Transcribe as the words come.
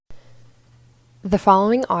The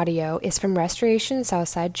following audio is from Restoration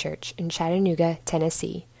Southside Church in Chattanooga,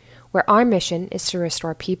 Tennessee, where our mission is to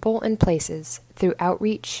restore people and places through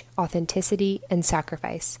outreach, authenticity, and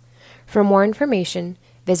sacrifice. For more information,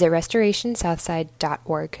 visit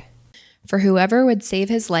restorationsouthside.org. For whoever would save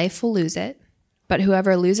his life will lose it, but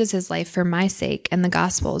whoever loses his life for my sake and the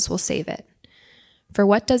gospel's will save it. For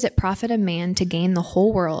what does it profit a man to gain the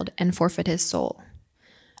whole world and forfeit his soul?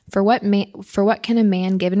 For what can a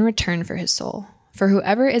man give in return for his soul? For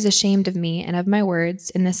whoever is ashamed of me and of my words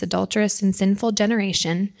in this adulterous and sinful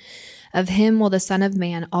generation, of him will the Son of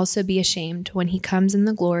Man also be ashamed when he comes in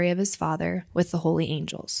the glory of his Father with the holy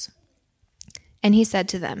angels. And he said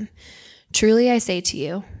to them, Truly I say to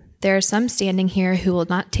you, there are some standing here who will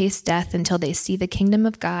not taste death until they see the kingdom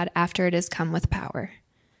of God after it has come with power.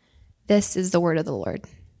 This is the word of the Lord.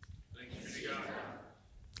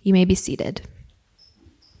 You may be seated.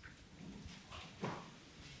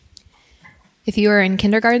 If you are in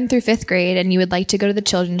kindergarten through 5th grade and you would like to go to the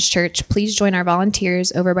children's church, please join our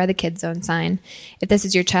volunteers over by the Kids Zone sign. If this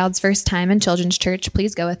is your child's first time in children's church,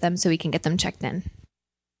 please go with them so we can get them checked in.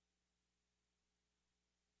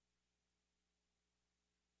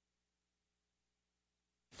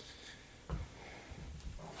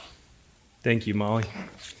 Thank you, Molly.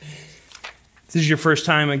 If this is your first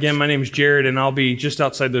time, again, my name is Jared, and I'll be just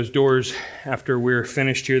outside those doors after we're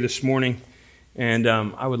finished here this morning. And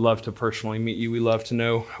I would love to personally meet you. We love to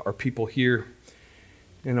know our people here.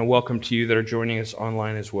 And a welcome to you that are joining us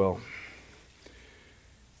online as well.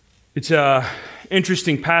 It's an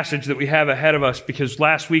interesting passage that we have ahead of us because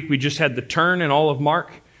last week we just had the turn in all of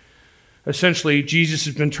Mark. Essentially, Jesus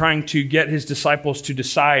has been trying to get his disciples to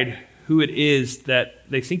decide who it is that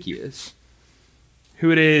they think he is. Who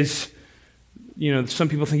it is. You know, some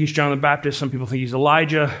people think he's John the Baptist, some people think he's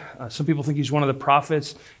Elijah, some people think he's one of the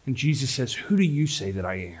prophets, and Jesus says, who do you say that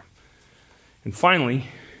I am? And finally,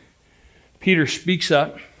 Peter speaks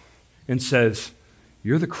up and says,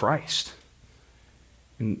 you're the Christ.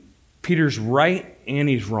 And Peter's right and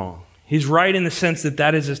he's wrong. He's right in the sense that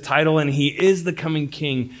that is his title and he is the coming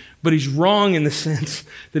king, but he's wrong in the sense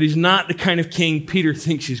that he's not the kind of king Peter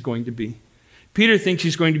thinks he's going to be. Peter thinks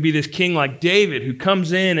he's going to be this king like David who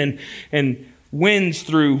comes in and wins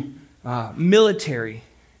through military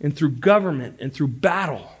and through government and through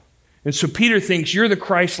battle. And so Peter thinks you're the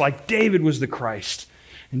Christ like David was the Christ.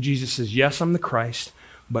 And Jesus says, yes, I'm the Christ,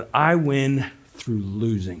 but I win through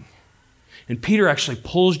losing. And Peter actually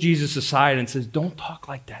pulls Jesus aside and says, don't talk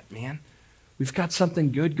like that, man. We've got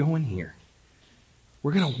something good going here.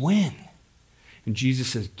 We're going to win. And Jesus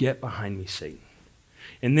says, get behind me, Satan.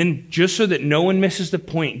 And then just so that no one misses the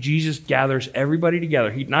point, Jesus gathers everybody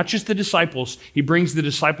together. Not just the disciples. He brings the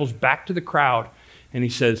disciples back to the crowd and he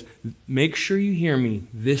says, make sure you hear me.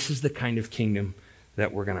 This is the kind of kingdom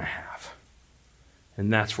that we're going to have.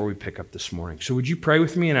 And that's where we pick up this morning. So would you pray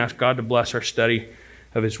with me and ask God to bless our study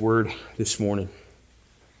of his word this morning?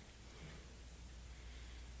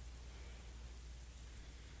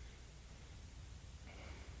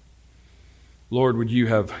 Lord, would you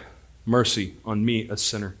have mercy on me, a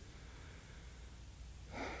sinner.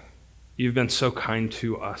 You've been so kind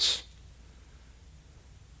to us.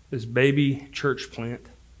 This baby church plant.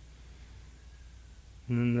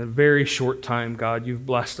 And in a very short time, God, you've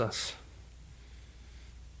blessed us.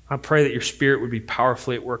 I pray that your Spirit would be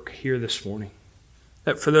powerfully at work here this morning.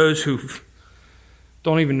 That for those who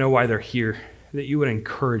don't even know why they're here, that you would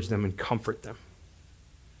encourage them and comfort them.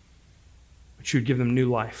 That you would give them new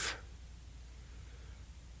life.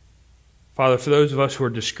 Father, for those of us who are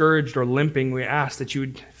discouraged or limping, we ask that you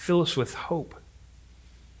would fill us with hope,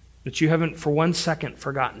 that you haven't for 1 second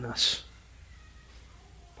forgotten us.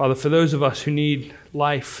 Father, for those of us who need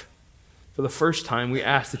life for the first time, we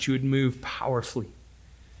ask that you would move powerfully.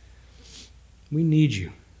 We need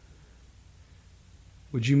you.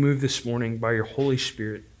 Would you move this morning by your Holy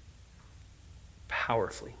Spirit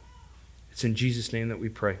powerfully? It's in Jesus' name that we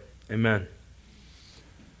pray. Amen.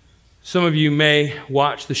 Some of you may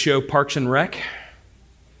watch the show Parks and Rec.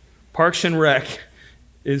 Parks and Rec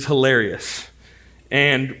is hilarious.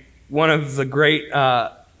 And one of the great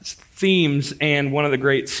themes and one of the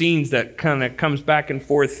great scenes that kind of comes back and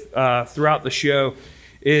forth throughout the show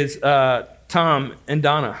is Tom and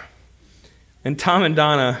Donna. And Tom and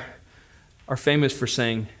Donna are famous for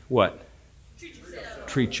saying what? Treat yourself.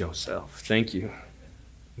 Treat yourself. Thank you.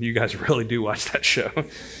 You guys really do watch that show.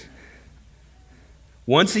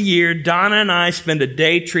 Once a year, Donna and I spend a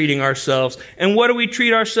day treating ourselves. And what do we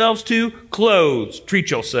treat ourselves to? Clothes, treat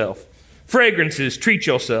yourself. Fragrances, treat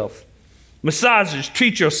yourself. Massages,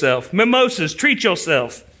 treat yourself. Mimosas, treat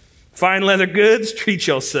yourself. Fine leather goods, treat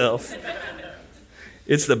yourself.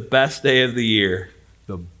 It's the best day of the year.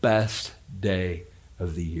 The best day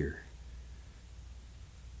of the year.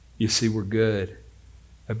 You see, we're good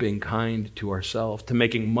at being kind to ourselves, to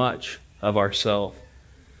making much of ourselves.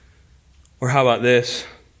 Or how about this?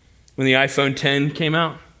 When the iPhone 10 came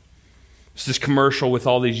out, it's this commercial with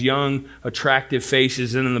all these young, attractive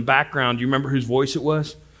faces, and in the background, do you remember whose voice it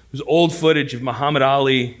was? It was old footage of Muhammad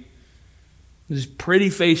Ali. These pretty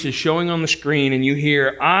faces showing on the screen, and you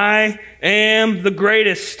hear, "I am the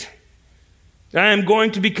greatest. I am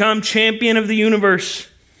going to become champion of the universe.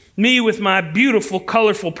 Me with my beautiful,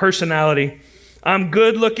 colorful personality. I'm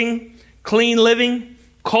good looking, clean living,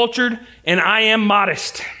 cultured, and I am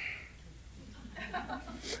modest.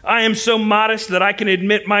 I am so modest that I can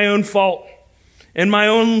admit my own fault. And my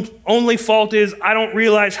only fault is I don't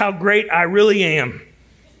realize how great I really am.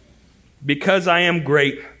 Because I am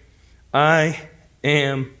great, I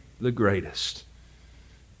am the greatest."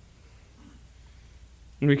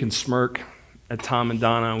 And we can smirk at Tom and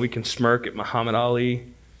Donna. We can smirk at Muhammad Ali.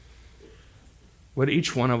 But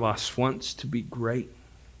each one of us wants to be great.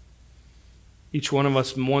 Each one of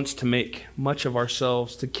us wants to make much of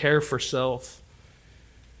ourselves, to care for self.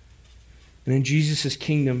 And in Jesus'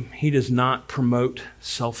 kingdom, he does not promote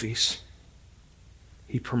selfies.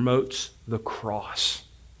 He promotes the cross.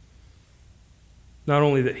 Not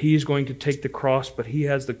only that he is going to take the cross, but he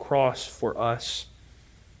has the cross for us.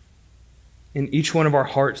 In each one of our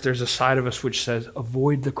hearts, there's a side of us which says,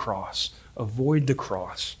 avoid the cross, avoid the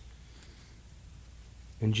cross.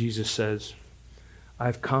 And Jesus says,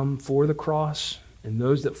 I've come for the cross, and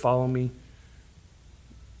those that follow me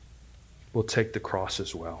will take the cross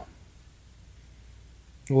as well.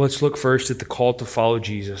 Well, let's look first at the call to follow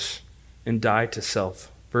Jesus and die to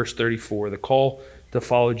self. Verse 34, the call to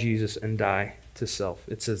follow Jesus and die to self.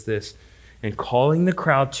 It says this, "And calling the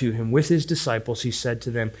crowd to him with his disciples, he said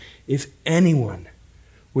to them, 'If anyone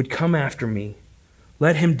would come after me,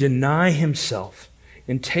 let him deny himself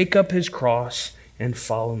and take up his cross and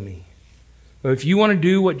follow me.'" But if you want to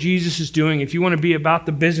do what Jesus is doing, if you want to be about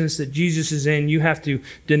the business that Jesus is in, you have to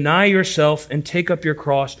deny yourself and take up your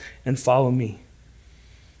cross and follow me.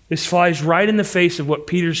 This flies right in the face of what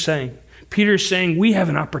Peter's saying. Peter's saying we have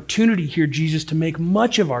an opportunity here, Jesus, to make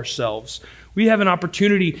much of ourselves. We have an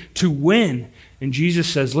opportunity to win. And Jesus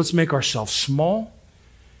says, let's make ourselves small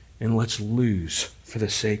and let's lose for the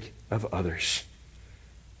sake of others.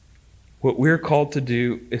 What we're called to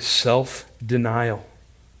do is self-denial.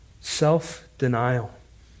 Self-denial.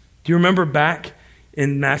 Do you remember back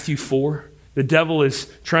in Matthew 4? The devil is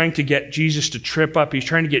trying to get Jesus to trip up. He's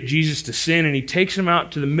trying to get Jesus to sin, and he takes him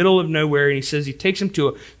out to the middle of nowhere, and he says he takes him to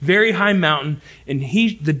a very high mountain, and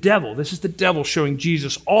this is the devil showing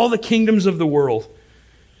Jesus all the kingdoms of the world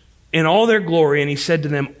in all their glory, and he said to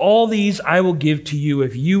them, "All these I will give to you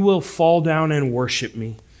if you will fall down and worship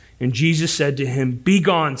me." And Jesus said to him,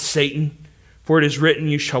 "Begone, Satan, for it is written,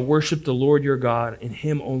 you shall worship the Lord your God, and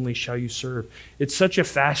him only shall you serve." It's such a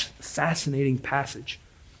fascinating passage.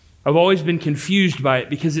 I've always been confused by it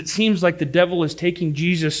because it seems like the devil is taking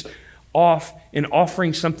Jesus off and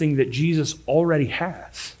offering something that Jesus already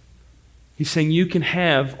has. He's saying you can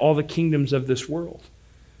have all the kingdoms of this world.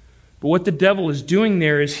 But what the devil is doing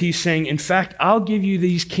there is he's saying, in fact, I'll give you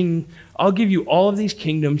all of these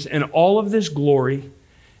kingdoms and all of this glory,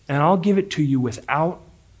 and I'll give it to you without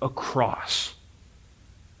a cross.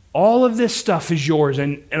 All of this stuff is yours,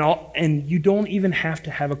 and you don't even have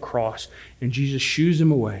to have a cross. And Jesus shoos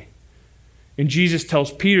him away. And Jesus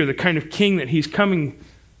tells Peter the kind of king that he's come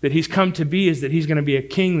to be is that he's going to be a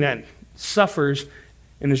king that suffers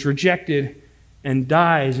and is rejected and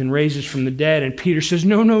dies and raises from the dead. And Peter says,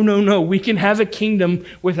 no. We can have a kingdom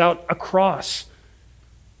without a cross.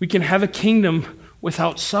 We can have a kingdom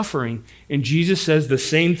without suffering. And Jesus says the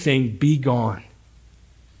same thing, be gone.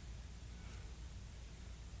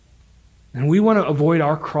 And we want to avoid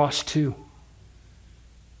our cross too.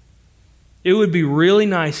 It would be really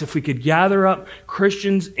nice if we could gather up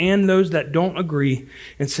Christians and those that don't agree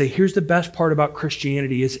and say, here's the best part about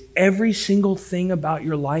Christianity is every single thing about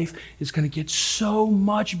your life is going to get so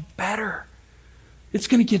much better. It's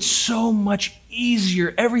going to get so much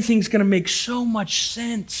easier. Everything's going to make so much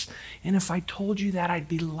sense. And if I told you that, I'd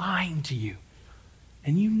be lying to you.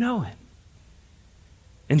 And you know it.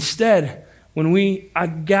 Instead, when I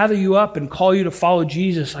gather you up and call you to follow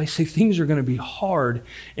Jesus, I say things are going to be hard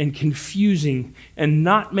and confusing and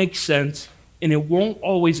not make sense, and it won't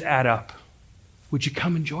always add up. Would you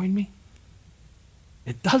come and join me?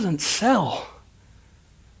 It doesn't sell.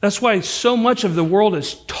 That's why so much of the world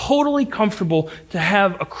is totally comfortable to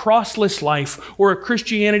have a crossless life or a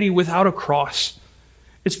Christianity without a cross.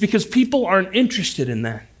 It's because people aren't interested in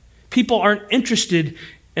that. People aren't interested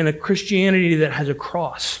in a Christianity that has a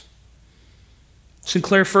cross.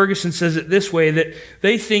 Sinclair Ferguson says it this way, that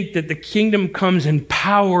they think that the kingdom comes in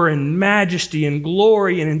power and majesty and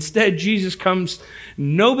glory, and instead Jesus comes,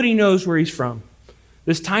 nobody knows where he's from.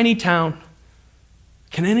 This tiny town,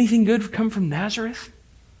 can anything good come from Nazareth?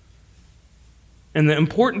 And the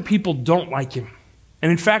important people don't like him.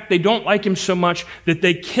 And in fact, they don't like him so much that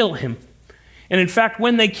they kill him. And in fact,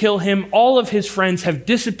 when they kill him, all of his friends have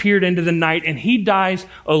disappeared into the night and he dies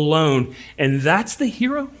alone. And that's the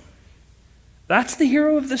hero? That's the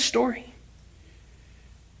hero of this story.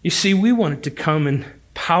 You see, we want it to come in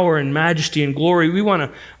power and majesty and glory. We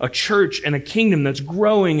want a church and a kingdom that's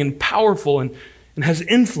growing and powerful and has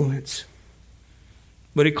influence.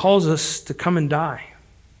 But he calls us to come and die.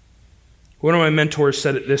 One of my mentors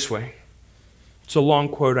said it this way. It's a long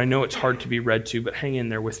quote. I know it's hard to be read to, but hang in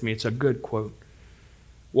there with me. It's a good quote.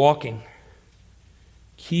 Walking.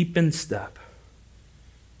 Keep in step.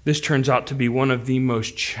 This turns out to be one of the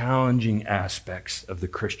most challenging aspects of the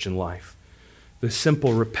Christian life. The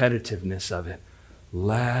simple repetitiveness of it.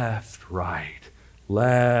 Left, right,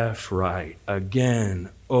 again,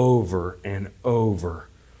 over and over,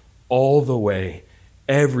 all the way,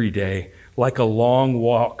 every day, like a long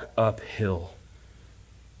walk uphill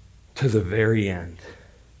to the very end.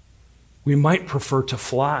 We might prefer to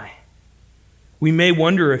fly. We may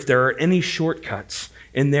wonder if there are any shortcuts,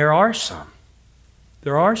 and there are some.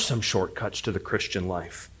 There are some shortcuts to the Christian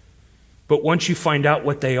life. But once you find out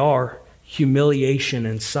what they are, humiliation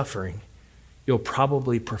and suffering, you'll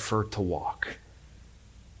probably prefer to walk.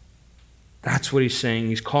 That's what he's saying.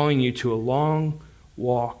 He's calling you to a long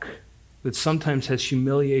walk that sometimes has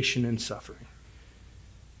humiliation and suffering.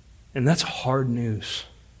 And that's hard news.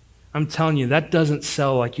 I'm telling you, that doesn't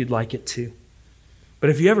sell like you'd like it to. But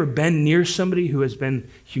have you ever been near somebody who has been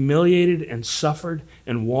humiliated and suffered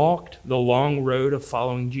and walked the long road of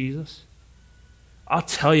following Jesus? I'll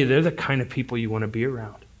tell you, they're the kind of people you want to be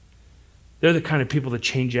around. They're the kind of people that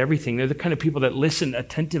change everything. They're the kind of people that listen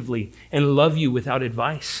attentively and love you without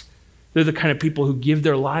advice. They're the kind of people who give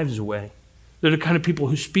their lives away. They're the kind of people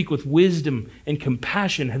who speak with wisdom and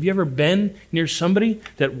compassion. Have you ever been near somebody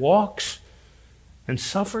that walks and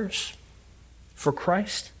suffers for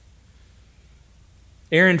Christ?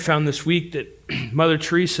 Aaron found this week that Mother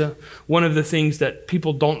Teresa, one of the things that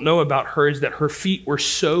people don't know about her is that her feet were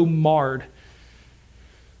so marred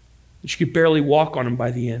that she could barely walk on them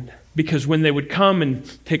by the end. Because when they would come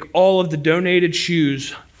and take all of the donated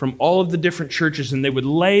shoes from all of the different churches and they would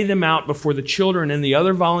lay them out before the children and the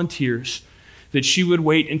other volunteers, that she would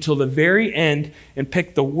wait until the very end and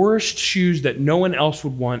pick the worst shoes that no one else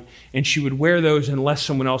would want, and she would wear those unless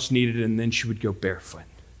someone else needed it, and then she would go barefoot.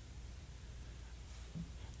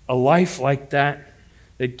 A life like that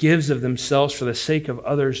gives of themselves for the sake of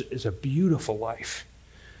others is a beautiful life.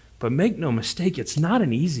 But make no mistake, it's not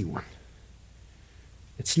an easy one.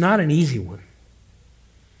 It's not an easy one.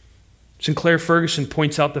 Sinclair Ferguson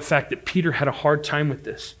points out the fact that Peter had a hard time with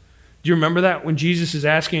this. Do you remember that when Jesus is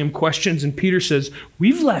asking him questions and Peter says,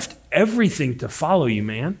 "We've left everything to follow you,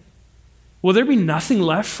 man. Will there be nothing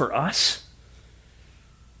left for us?"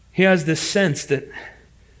 He has this sense that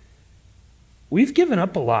we've given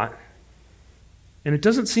up a lot, and it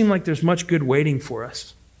doesn't seem like there's much good waiting for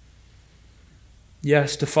us.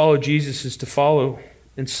 Yes, to follow Jesus is to follow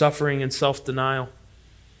in suffering and self-denial.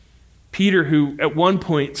 Peter, who at one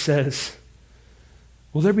point says,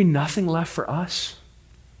 "Will there be nothing left for us?"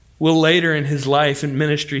 will later in his life and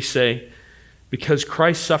ministry say, "Because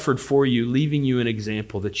Christ suffered for you, leaving you an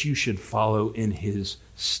example that you should follow in his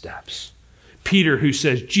steps." Peter, who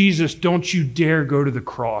says, "Jesus, don't you dare go to the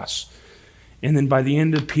cross." And then by the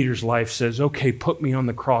end of Peter's life says, "Okay, put me on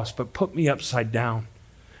the cross, but put me upside down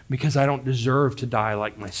because I don't deserve to die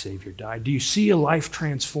like my Savior died." Do you see a life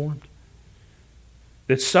transformed?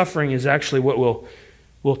 That suffering is actually what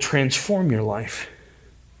will transform your life.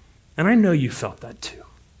 And I know you felt that too.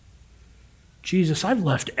 Jesus, I've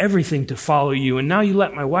left everything to follow you, and now you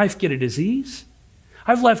let my wife get a disease?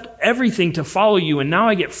 I've left everything to follow you, and now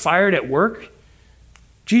I get fired at work?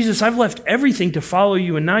 Jesus, I've left everything to follow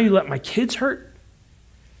you, and now you let my kids hurt?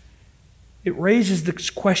 It raises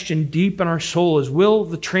this question deep in our soul is, will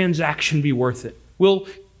the transaction be worth it? Will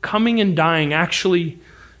coming and dying actually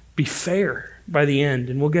be fair by the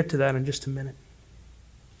end? And we'll get to that in just a minute.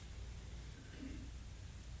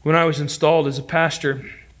 When I was installed as a pastor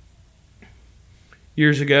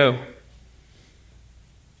years ago,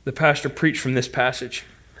 the pastor preached from this passage.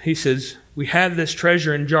 He says, "We have this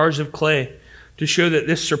treasure in jars of clay to show that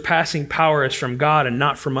this surpassing power is from God and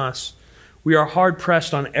not from us. We are hard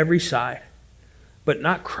pressed on every side, but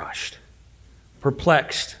not crushed,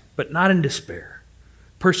 perplexed, but not in despair,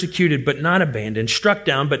 persecuted, but not abandoned, struck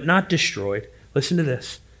down, but not destroyed. Listen to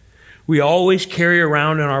this. We always carry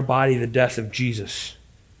around in our body the death of Jesus,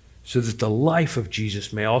 so that the life of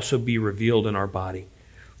Jesus may also be revealed in our body.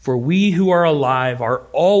 For we who are alive are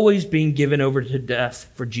always being given over to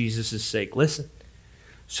death for Jesus' sake. Listen.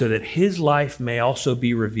 So that his life may also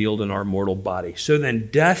be revealed in our mortal body. So then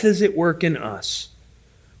death is at work in us,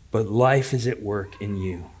 but life is at work in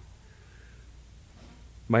you.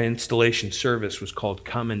 My installation service was called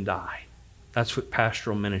Come and Die. That's what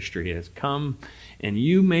pastoral ministry is. Come and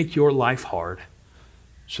you make your life hard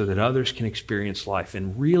so that others can experience life.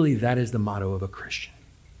 And really, that is the motto of a Christian.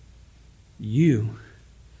 You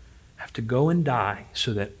have to go and die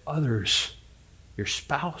so that others, your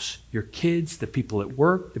spouse, your kids, the people at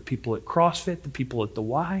work, the people at CrossFit, the people at the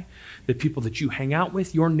Y, the people that you hang out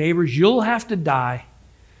with, your neighbors, you'll have to die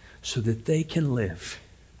so that they can live.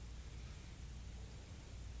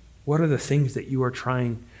 What are the things that you are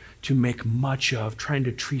trying to make much of, trying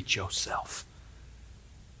to treat yourself?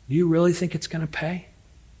 Do you really think it's going to pay?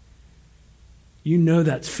 You know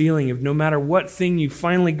that feeling of no matter what thing you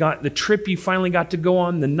finally got, the trip you finally got to go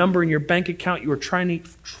on, the number in your bank account you were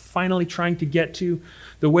finally trying to get to,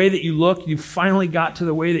 the way that you look, you finally got to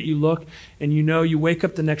the way that you look, and you know you wake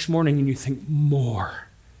up the next morning and you think, more.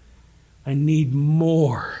 I need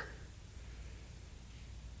more.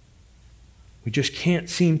 We just can't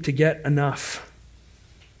seem to get enough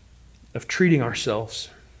of treating ourselves.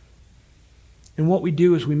 And what we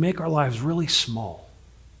do is we make our lives really small.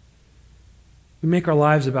 We make our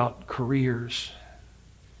lives about careers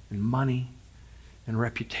and money and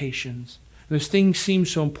reputations. Those things seem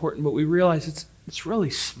so important, but we realize it's really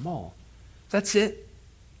small. That's it.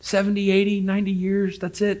 70, 80, 90 years,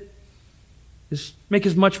 that's it. Just make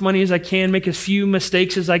as much money as I can, make as few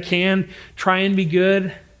mistakes as I can, try and be good.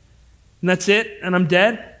 And that's it, and I'm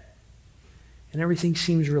dead. And everything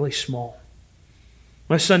seems really small.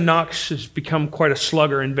 My son Knox has become quite a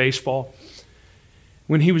slugger in baseball.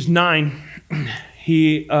 When he was 9,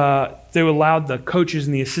 they allowed the coaches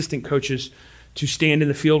and the assistant coaches to stand in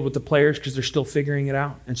the field with the players because they're still figuring it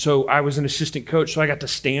out. And so I was an assistant coach, so I got to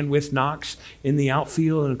stand with Knox in the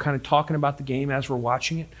outfield and kind of talking about the game as we're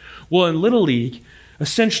watching it. Well, in Little League,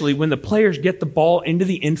 essentially, when the players get the ball into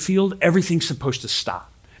the infield, everything's supposed to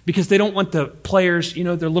stop. Because they don't want the players, they're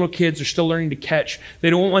little kids, they're still learning to catch. They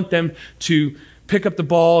don't want them to pick up the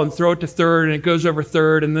ball and throw it to third, and it goes over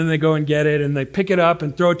third, and then they go and get it, and they pick it up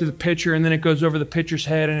and throw it to the pitcher, and then it goes over the pitcher's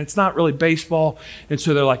head, and it's not really baseball. And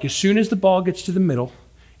so they're like, as soon as the ball gets to the middle,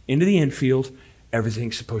 into the infield,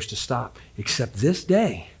 everything's supposed to stop. Except this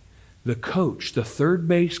day, the coach, the third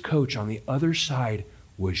base coach on the other side,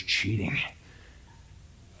 was cheating.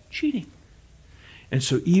 And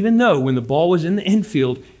so even though when the ball was in the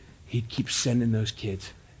infield, he'd keep sending those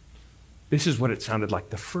kids. This is what it sounded like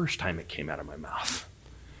the first time it came out of my mouth.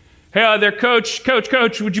 Hey there, coach,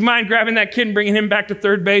 would you mind grabbing that kid and bringing him back to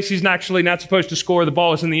third base? He's actually not supposed to score. The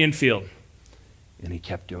ball is in the infield. And he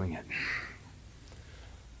kept doing it.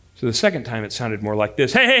 So the second time it sounded more like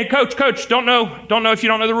this. Hey, coach, don't know if you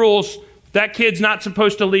don't know the rules. That kid's not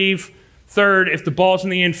supposed to leave third if the ball's in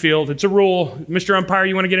the infield. It's a rule. Mr. Umpire,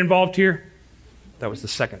 you want to get involved here? That was the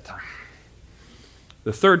second time.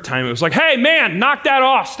 The third time, it was like, hey, man, knock that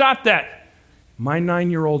off. Stop that. My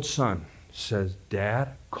 9-year-old son says,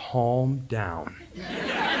 Dad, calm down.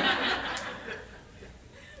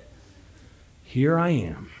 Here I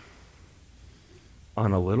am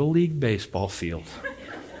on a Little League baseball field,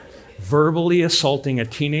 verbally assaulting a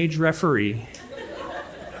teenage a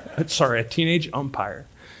teenage umpire,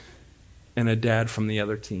 and a dad from the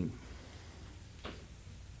other team.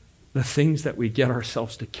 The things that we get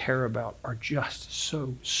ourselves to care about are just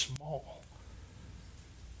so small.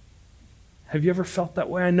 Have you ever felt that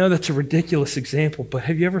way? I know that's a ridiculous example, but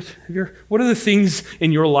have you ever, what are the things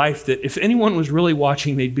in your life that if anyone was really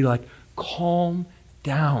watching, they'd be like, calm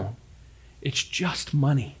down. It's just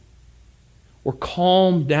money. Or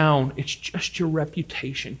calm down. It's just your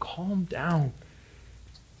reputation. Calm down.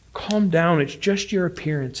 Calm down. It's just your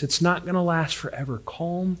appearance. It's not going to last forever.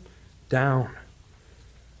 Calm down.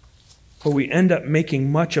 But we end up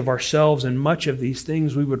making much of ourselves and much of these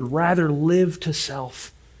things. We would rather live to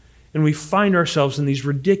self. And we find ourselves in these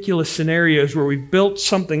ridiculous scenarios where we've built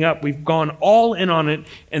something up, we've gone all in on it,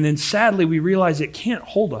 and then sadly we realize it can't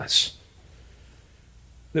hold us.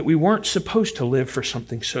 That we weren't supposed to live for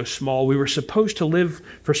something so small. We were supposed to live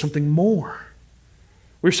for something more.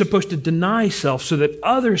 We're supposed to deny self so that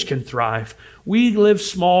others can thrive. We live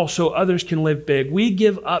small so others can live big. We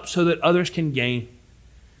give up so that others can gain.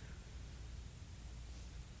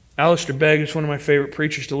 Alistair Begg is one of my favorite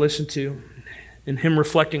preachers to listen to. in him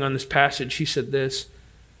reflecting on this passage, he said this: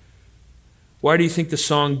 "Why do you think the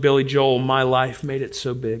song Billy Joel, My Life, made it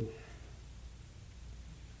so big?"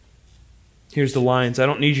 Here's the lines: "I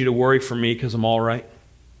don't need you to worry for me because I'm all right.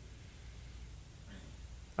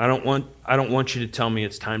 I don't want you to tell me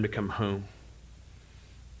it's time to come home.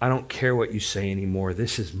 I don't care what you say anymore.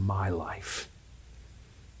 This is my life.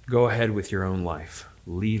 Go ahead with your own life.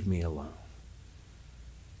 Leave me alone."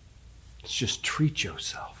 It's just treat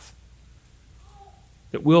yourself.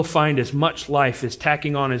 That we'll find as much life as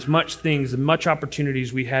tacking on as much things and much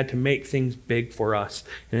opportunities we had to make things big for us.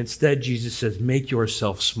 And instead, Jesus says, make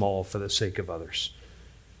yourself small for the sake of others.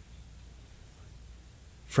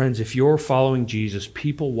 Friends, if you're following Jesus,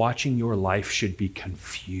 people watching your life should be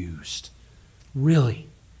confused. Really.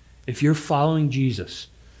 If you're following Jesus,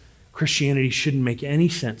 Christianity shouldn't make any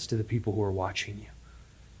sense to the people who are watching you.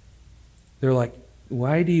 They're like,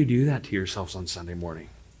 why do you do that to yourselves on Sunday morning?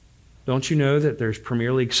 Don't you know that there's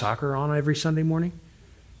Premier League soccer on every Sunday morning?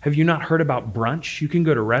 Have you not heard about brunch? You can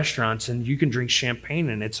go to restaurants and you can drink champagne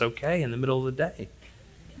and it's okay in the middle of the day.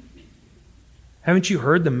 Haven't you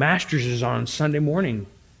heard the Masters is on Sunday morning?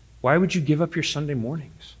 Why would you give up your Sunday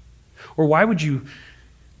mornings? Or why would you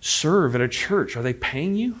serve at a church? Are they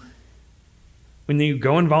paying you? When you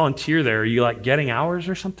go and volunteer there, are you like getting hours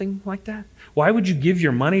or something like that? Why would you give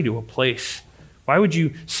your money to a place? Why would you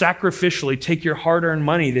sacrificially take your hard-earned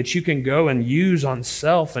money that you can go and use on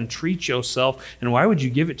self and treat yourself? And why would you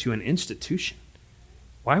give it to an institution?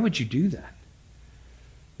 Why would you do that?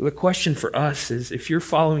 Well, the question for us is, if you're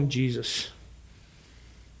following Jesus,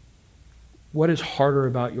 what is harder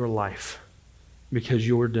about your life because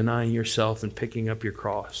you're denying yourself and picking up your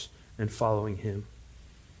cross and following him?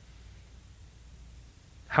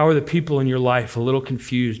 How are the people in your life a little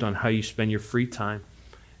confused on how you spend your free time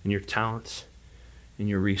and your talents and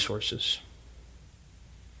your resources?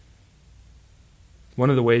 One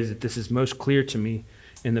of the ways that this is most clear to me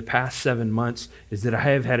in the past 7 months is that I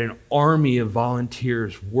have had an army of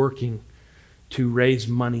volunteers working to raise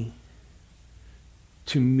money,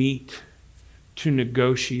 to meet, to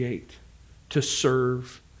negotiate, to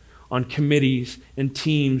serve on committees and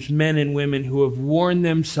teams, men and women who have worn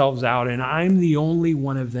themselves out, and I'm the only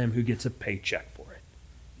one of them who gets a paycheck for it.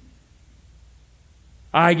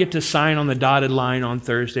 I get to sign on the dotted line on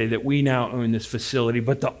Thursday that we now own this facility,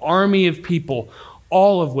 but the army of people,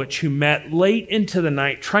 all of which who met late into the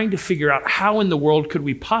night trying to figure out how in the world could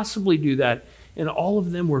we possibly do that, and all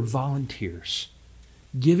of them were volunteers,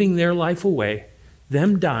 giving their life away,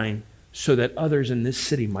 them dying so that others in this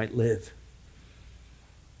city might live.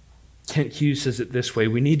 Kent Hughes says it this way: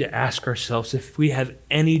 we need to ask ourselves if we have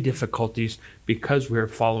any difficulties because we are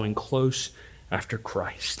following close after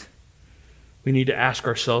Christ. We need to ask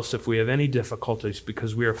ourselves if we have any difficulties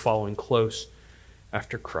because we are following close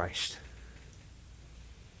after Christ.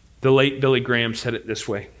 The late Billy Graham said it this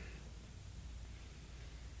way: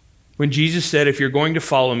 when Jesus said, if you're going to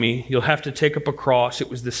follow me, you'll have to take up a cross, it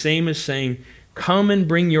was the same as saying, come and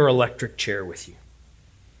bring your electric chair with you.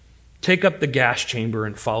 Take up the gas chamber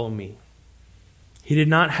and follow me. He did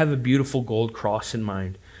not have a beautiful gold cross in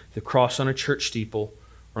mind, the cross on a church steeple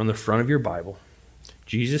or on the front of your Bible.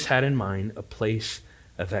 Jesus had in mind a place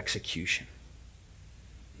of execution.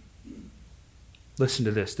 Listen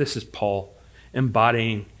to this. This is Paul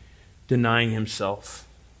embodying denying himself,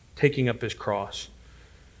 taking up his cross.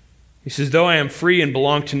 He says, though I am free and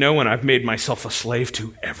belong to no one, I've made myself a slave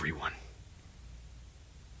to everyone,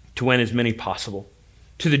 to win as many possible.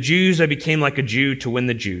 To the Jews, I became like a Jew to win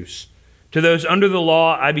the Jews. To those under the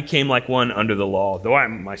law, I became like one under the law, though I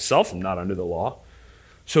myself am not under the law,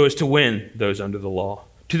 so as to win those under the law.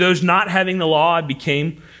 To those not having the law, I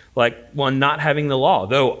became like one not having the law,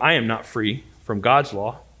 though I am not free from God's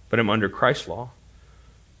law, but am under Christ's law,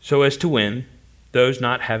 so as to win those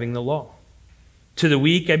not having the law. To the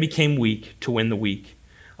weak, I became weak to win the weak.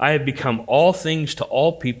 I have become all things to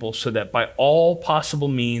all people so that by all possible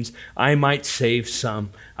means I might save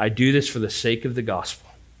some. I do this for the sake of the gospel,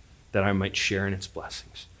 that I might share in its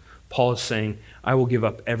blessings. Paul is saying, I will give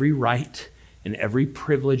up every right and every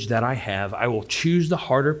privilege that I have. I will choose the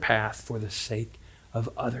harder path for the sake of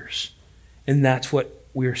others. And that's what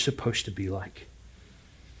we're supposed to be like.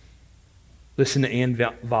 Listen to Ann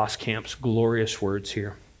Voskamp's glorious words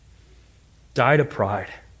here. Die to pride.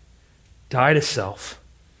 Die to self.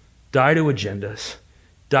 Die to agendas,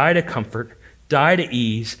 die to comfort, die to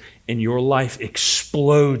ease, and your life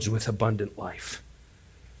explodes with abundant life.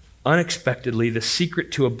 Unexpectedly, the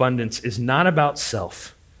secret to abundance is not about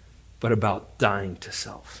self, but about dying to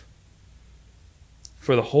self.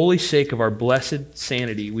 For the holy sake of our blessed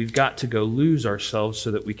sanity, we've got to go lose ourselves so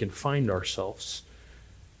that we can find ourselves.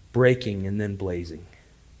 breaking and then blazing.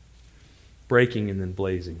 Breaking and then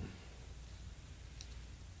blazing.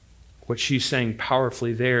 What she's saying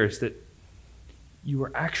powerfully there is that you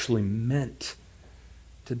were actually meant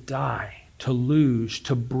to die, to lose,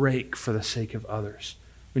 to break for the sake of others.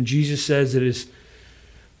 When Jesus says it is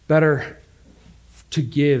better to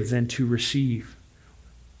give than to receive.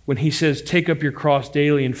 When he says, take up your cross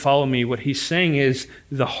daily and follow me, what he's saying is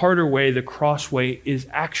the harder way, the cross way, is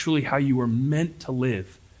actually how you were meant to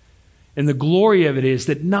live. And the glory of it is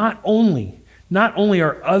that not only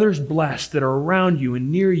are others blessed that are around you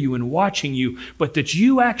and near you and watching you, but that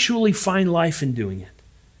you actually find life in doing it.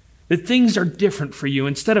 That things are different for you.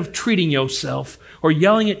 Instead of treating yourself or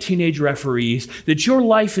yelling at teenage referees, that your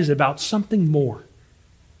life is about something more.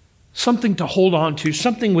 Something to hold on to,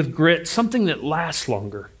 something with grit, something that lasts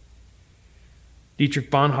longer. Dietrich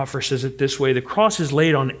Bonhoeffer says it this way: the cross is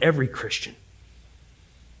laid on every Christian.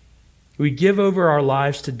 We give over our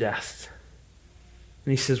lives to death.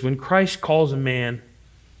 And he says, when Christ calls a man,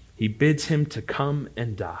 he bids him to come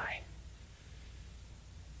and die.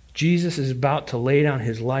 Jesus is about to lay down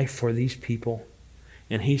his life for these people.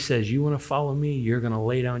 And he says, you want to follow me? You're going to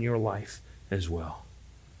lay down your life as well.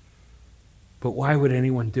 But why would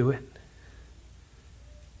anyone do it?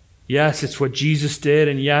 Yes, it's what Jesus did,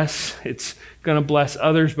 and yes, it's going to bless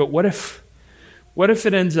others, but what if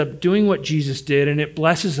it ends up doing what Jesus did and it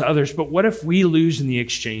blesses others, but what if we lose in the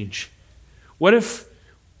exchange? What if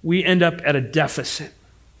we end up at a deficit?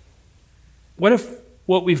 What if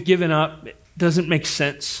what we've given up doesn't make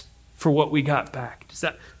sense for what we got back?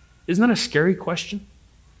 Isn't that a scary question?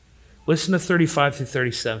 Listen to 35 through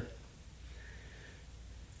 37.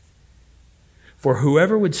 For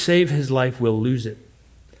whoever would save his life will lose it,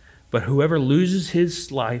 but whoever loses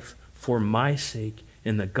his life for my sake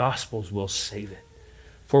and the gospel's will save it.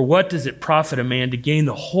 For what does it profit a man to gain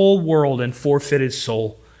the whole world and forfeit his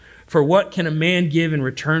soul? For what can a man give in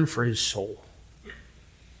return for his soul?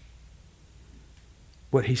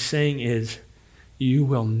 What he's saying is, you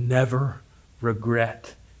will never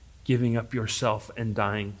regret giving up yourself and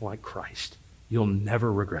dying like Christ. You'll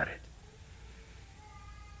never regret it.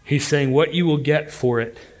 He's saying what you will get for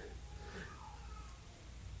it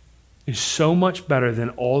is so much better than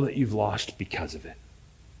all that you've lost because of it.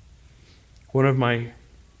 One of my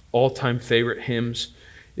all-time favorite hymns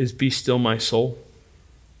is Be Still My Soul.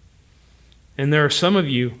 And there are some of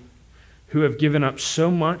you who have given up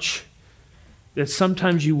so much that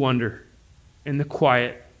sometimes you wonder, in the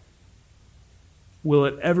quiet, will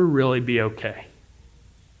it ever really be okay?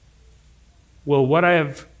 Will what I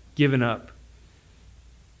have given up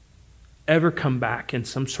ever come back in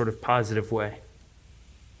some sort of positive way?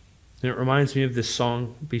 And it reminds me of this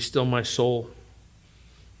song, Be Still My Soul.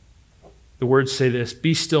 The words say this: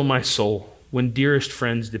 be still my soul when dearest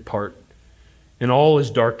friends depart, and all is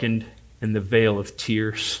darkened in the veil of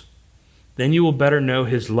tears. Then you will better know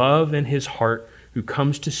his love and his heart, who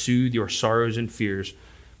comes to soothe your sorrows and fears.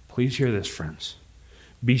 Please hear this, friends.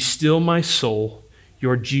 Be still my soul,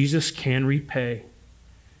 your Jesus can repay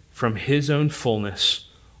from his own fullness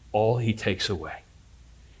all he takes away.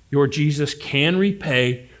 Your Jesus can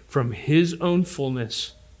repay from his own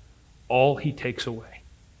fullness all he takes away.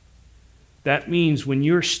 That means when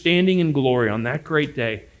you're standing in glory on that great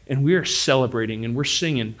day, and we are celebrating and we're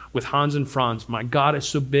singing with Hans and Franz, my God is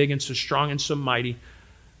so big and so strong and so mighty.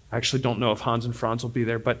 I actually don't know if Hans and Franz will be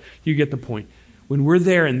there, but you get the point. When we're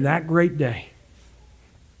there in that great day,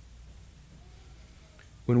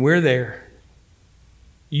 when we're there,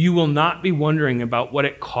 you will not be wondering about what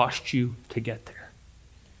it cost you to get there.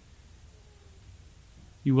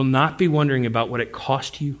 You will not be wondering about what it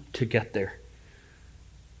cost you to get there.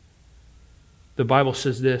 The Bible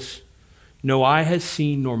says this: no eye has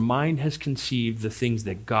seen, nor mind has conceived the things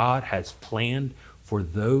that God has planned for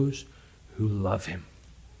those who love him.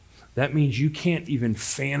 That means you can't even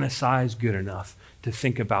fantasize good enough to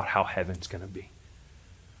think about how heaven's going to be.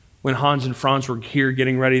 When Hans and Franz were here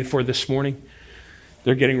getting ready for this morning,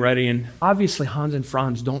 they're getting ready, and obviously Hans and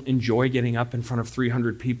Franz don't enjoy getting up in front of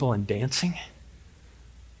 300 people and dancing,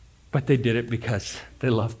 but they did it because they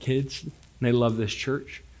love kids and they love this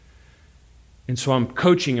church. And so I'm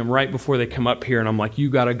coaching them right before they come up here, and I'm like, you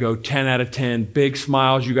got to go 10 out of 10, big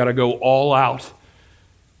smiles, you got to go all out.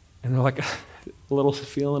 And they're like,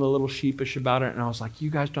 feeling a little sheepish about it. And I was like, you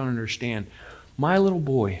guys don't understand. My little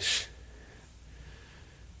boys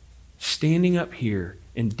standing up here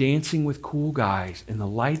and dancing with cool guys and the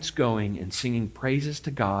lights going and singing praises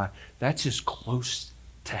to God, that's as close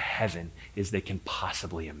to heaven as they can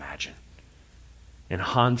possibly imagine. And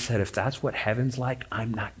Hans said, if that's what heaven's like,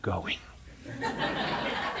 I'm not going.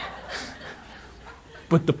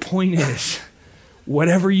 But the point is,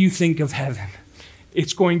 whatever you think of heaven,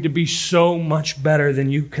 it's going to be so much better than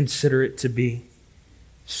you consider it to be.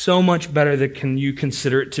 So much better than you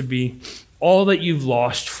consider it to be. All that you've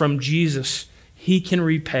lost from Jesus, he can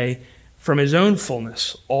repay from his own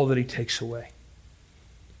fullness all that he takes away.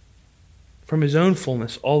 From his own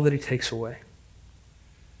fullness, all that he takes away.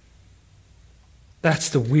 That's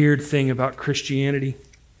the weird thing about Christianity.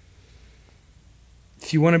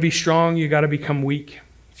 If you want to be strong, you got to become weak.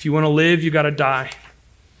 If you want to live, you got to die.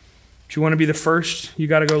 If you want to be the first, you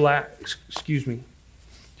got to go last. Excuse me.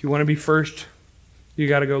 If you want to be first, you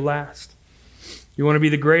got to go last. You want to be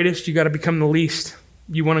the greatest, you got to become the least.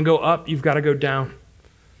 You want to go up, you've got to go down.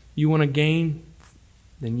 You want to gain,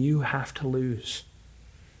 then you have to lose.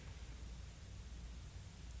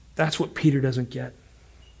 That's what Peter doesn't get.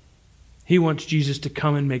 He wants Jesus to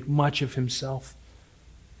come and make much of himself.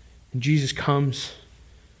 And Jesus comes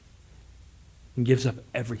and gives up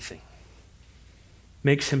everything.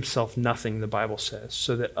 Makes himself nothing, the Bible says,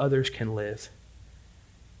 so that others can live.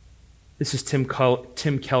 This is Tim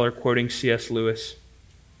Keller quoting C.S. Lewis.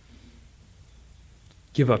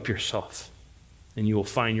 Give up yourself, and you will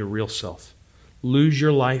find your real self. Lose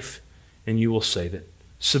your life, and you will save it.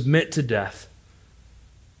 Submit to death.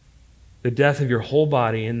 The death of your whole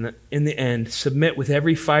body in the end. Submit with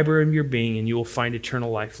every fiber of your being, and you will find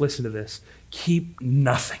eternal life. Listen to this. Keep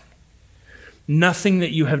nothing. Nothing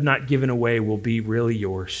that you have not given away will be really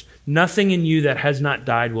yours. Nothing in you that has not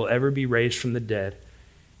died will ever be raised from the dead.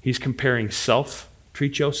 He's comparing self,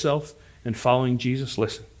 treat yourself, and following Jesus.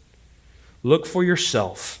 Listen. Look for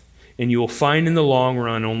yourself, and you will find in the long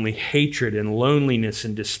run only hatred and loneliness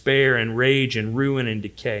and despair and rage and ruin and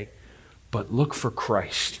decay. But look for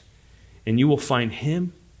Christ, and you will find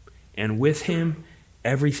him, and with him,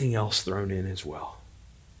 everything else thrown in as well.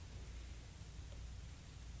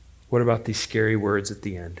 What about these scary words at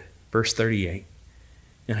the end? Verse 38.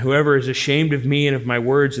 And whoever is ashamed of me and of my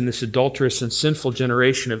words in this adulterous and sinful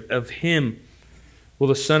generation, of him will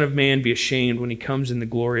the Son of Man be ashamed when he comes in the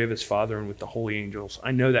glory of his Father and with the holy angels.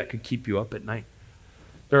 I know that could keep you up at night.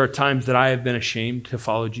 There are times that I have been ashamed to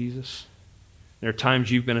follow Jesus. There are times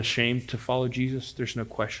you've been ashamed to follow Jesus. There's no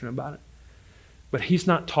question about it. But he's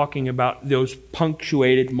not talking about those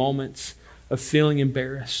punctuated moments of feeling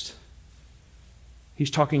embarrassed.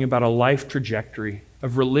 He's talking about a life trajectory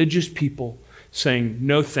of religious people saying,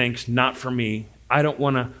 no thanks, not for me. I don't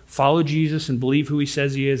want to follow Jesus and believe who he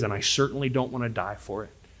says he is, and I certainly don't want to die for it.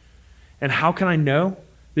 And how can I know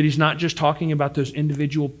that he's not just talking about those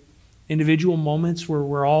individual moments where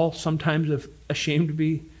we're all sometimes ashamed to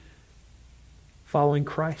be following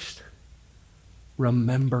Christ?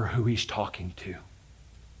 Remember who he's talking to.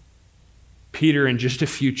 Peter, in just a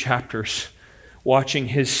few chapters, watching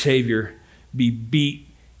his Savior be beat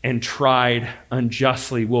and tried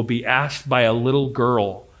unjustly, will be asked by a little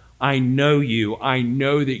girl, I know you. I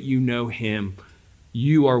know that you know him.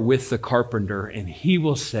 You are with the carpenter. And he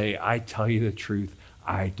will say, I tell you the truth,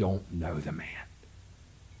 I don't know the man.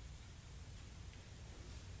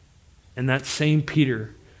 And that same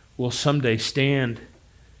Peter will someday stand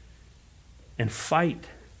and fight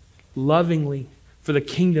lovingly for the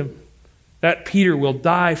kingdom. That Peter will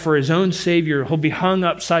die for his own Savior. He'll be hung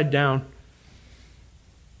upside down.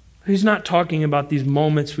 He's not talking about these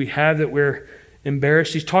moments we have that we're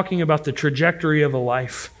embarrassed. He's talking about the trajectory of a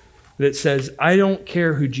life that says, I don't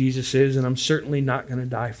care who Jesus is, and I'm certainly not going to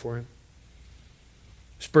die for him.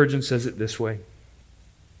 Spurgeon says it this way.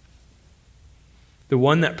 The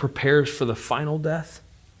one that prepares for the final death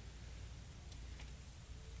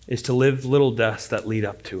is to live little deaths that lead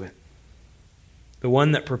up to it. The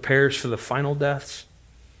one that prepares for the final deaths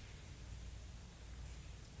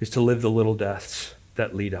is to live the little deaths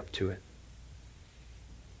that lead up to it.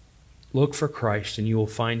 Look for Christ, and you will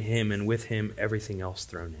find him, and with him everything else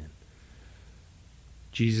thrown in.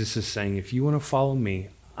 Jesus is saying, if you want to follow me,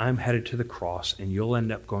 I'm headed to the cross, and you'll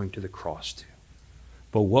end up going to the cross too.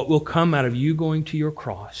 But what will come out of you going to your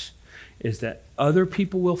cross is that other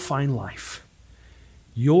people will find life.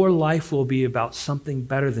 Your life will be about something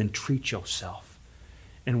better than treat yourself.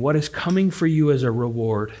 And what is coming for you as a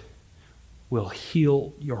reward will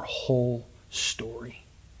heal your whole story.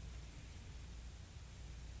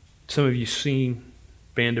 Some of you seen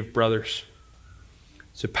Band of Brothers.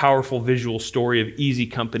 It's a powerful visual story of Easy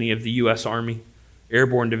Company of the U.S. Army,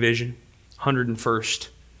 Airborne Division, 101st.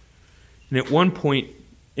 And at one point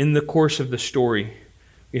in the course of the story,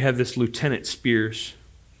 we have this Lieutenant Spears.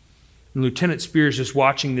 And Lieutenant Spears is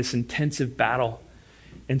watching this intensive battle.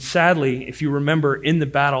 And sadly, if you remember, in the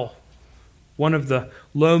battle, one of the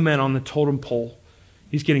low men on the totem pole,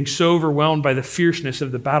 he's getting so overwhelmed by the fierceness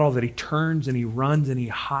of the battle that he turns and he runs and he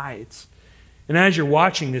hides. And as you're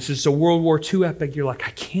watching this, it's a World War II epic. You're like,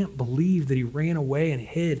 I can't believe that he ran away and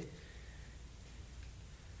hid.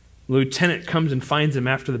 The lieutenant comes and finds him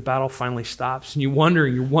after the battle finally stops. And you're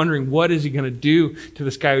wondering, what is he going to do to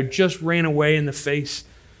this guy who just ran away in the face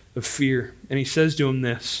of fear? And he says to him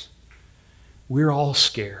this, we're all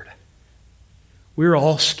scared. We're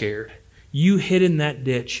all scared. You hid in that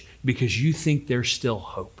ditch because you think there's still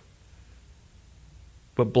hope.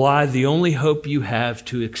 But Blythe, the only hope you have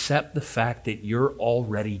to accept the fact that you're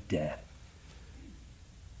already dead.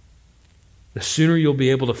 The sooner you'll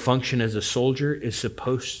be able to function as a soldier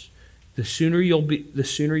the sooner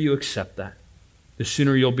you accept that, the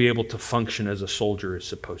sooner you'll be able to function as a soldier is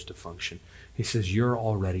supposed to function. He says, you're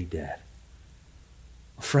already dead.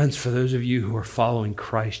 Friends, for those of you who are following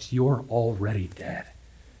Christ, you're already dead.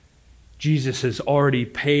 Jesus has already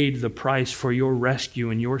paid the price for your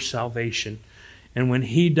rescue and your salvation. And when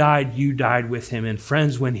he died, you died with him. And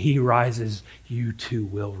friends, when he rises, you too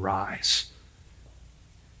will rise.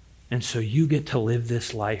 And so you get to live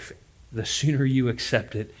this life. The sooner you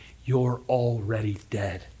accept it, you're already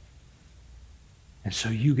dead. And so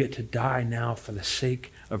you get to die now for the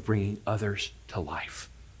sake of bringing others to life.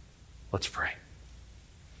 Let's pray.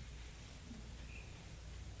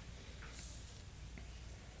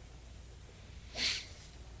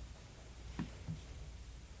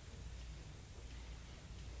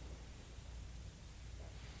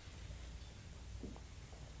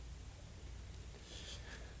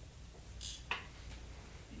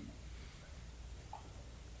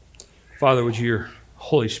 Father, would your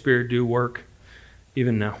Holy Spirit do work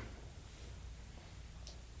even now?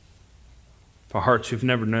 For hearts who've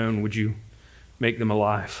never known, would you make them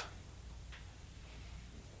alive?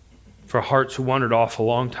 For hearts who wandered off a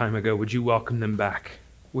long time ago, would you welcome them back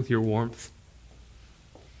with your warmth?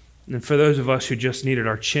 And for those of us who just needed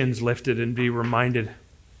our chins lifted and be reminded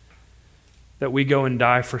that we go and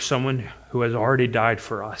die for someone who has already died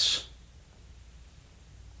for us,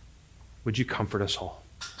 would you comfort us all?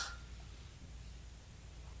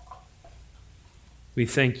 We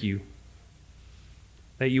thank you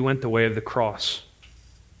that you went the way of the cross,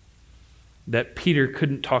 that Peter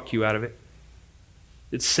couldn't talk you out of it,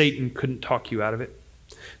 that Satan couldn't talk you out of it,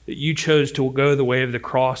 that you chose to go the way of the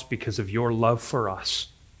cross because of your love for us.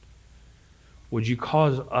 Would you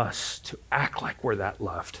cause us to act like we're that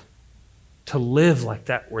loved, to live like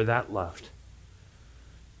that we're that loved,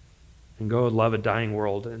 and go and love a dying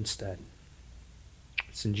world instead?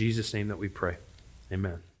 It's in Jesus' name that we pray.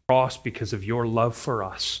 Amen. Cross because of your love for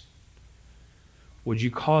us. Would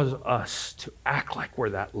you cause us to act like we're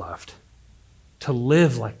that loved, to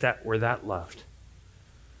live like that we're that loved,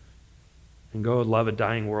 and go and love a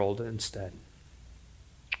dying world instead?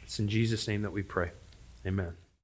 It's in Jesus' name that we pray. Amen.